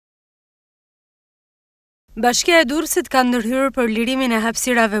Bashkia e Durrësit ka ndërhyrë për lirimin e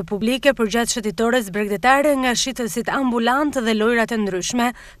hapësirave publike përgjatë shëtitores bregdetare nga shitësit ambulantë dhe lojrat e ndryshme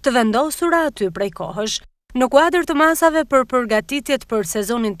të vendosura aty prej kohësh. Në kuadër të masave për përgatitjet për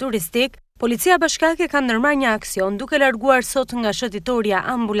sezonin turistik, Policia Bashkiake ka ndërmarrë një aksion duke larguar sot nga shëtitorja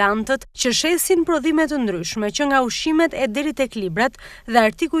ambulantët që shesin prodhime të ndryshme që nga ushqimet e deri tek librat dhe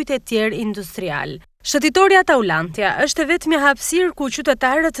artikujt e tjerë industrial. Shëtitorja Taulantja është e vetmja hapësirë ku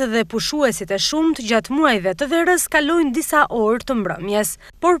qytetarët dhe pushuesit e shumt gjatë muajve të verës kalojnë disa orë të mbrëmjes,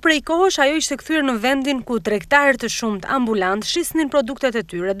 por prej kohësh ajo ishte kthyer në vendin ku tregtarët të shumt ambulant shisnin produktet e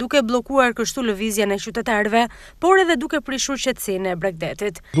tyre, duke bllokuar kështu lëvizjen e qytetarëve, por edhe duke prishur qetësinë e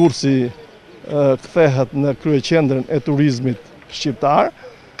Bregdetit. Durrësi kthehet në kryeqendrën e turizmit shqiptar,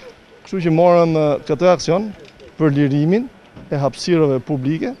 kështu që morëm këtë aksion për lirimin e hapësirave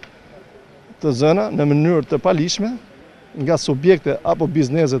publike të zëna në mënyrë të palishme nga subjekte apo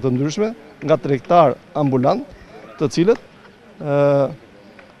bizneset të ndryshme, nga tregtar ambulant, të cilët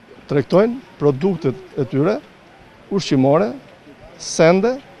tregtojnë produktet e tyre ushqimore,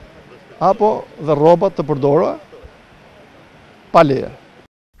 sende apo dhe rroba të përdorura pa leje.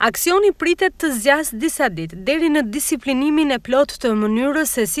 Aksioni pritet të zgjasë disa ditë deri në disiplinimin e plot të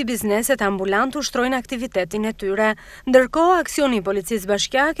mënyrës se si bizneset ambulant ushtrojnë aktivitetin e tyre. Ndërkohë, aksioni i Policisë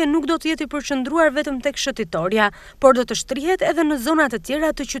Bashkiake nuk do të jetë i përqendruar vetëm tek shëtitorja, por do të shtrihet edhe në zona të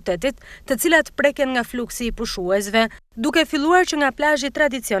tjera të qytetit, të cilat preken nga fluksi i pushuesve, duke filluar që nga plazhi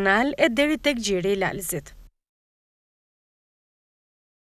tradicional e deri tek gjiri i Lalëzit.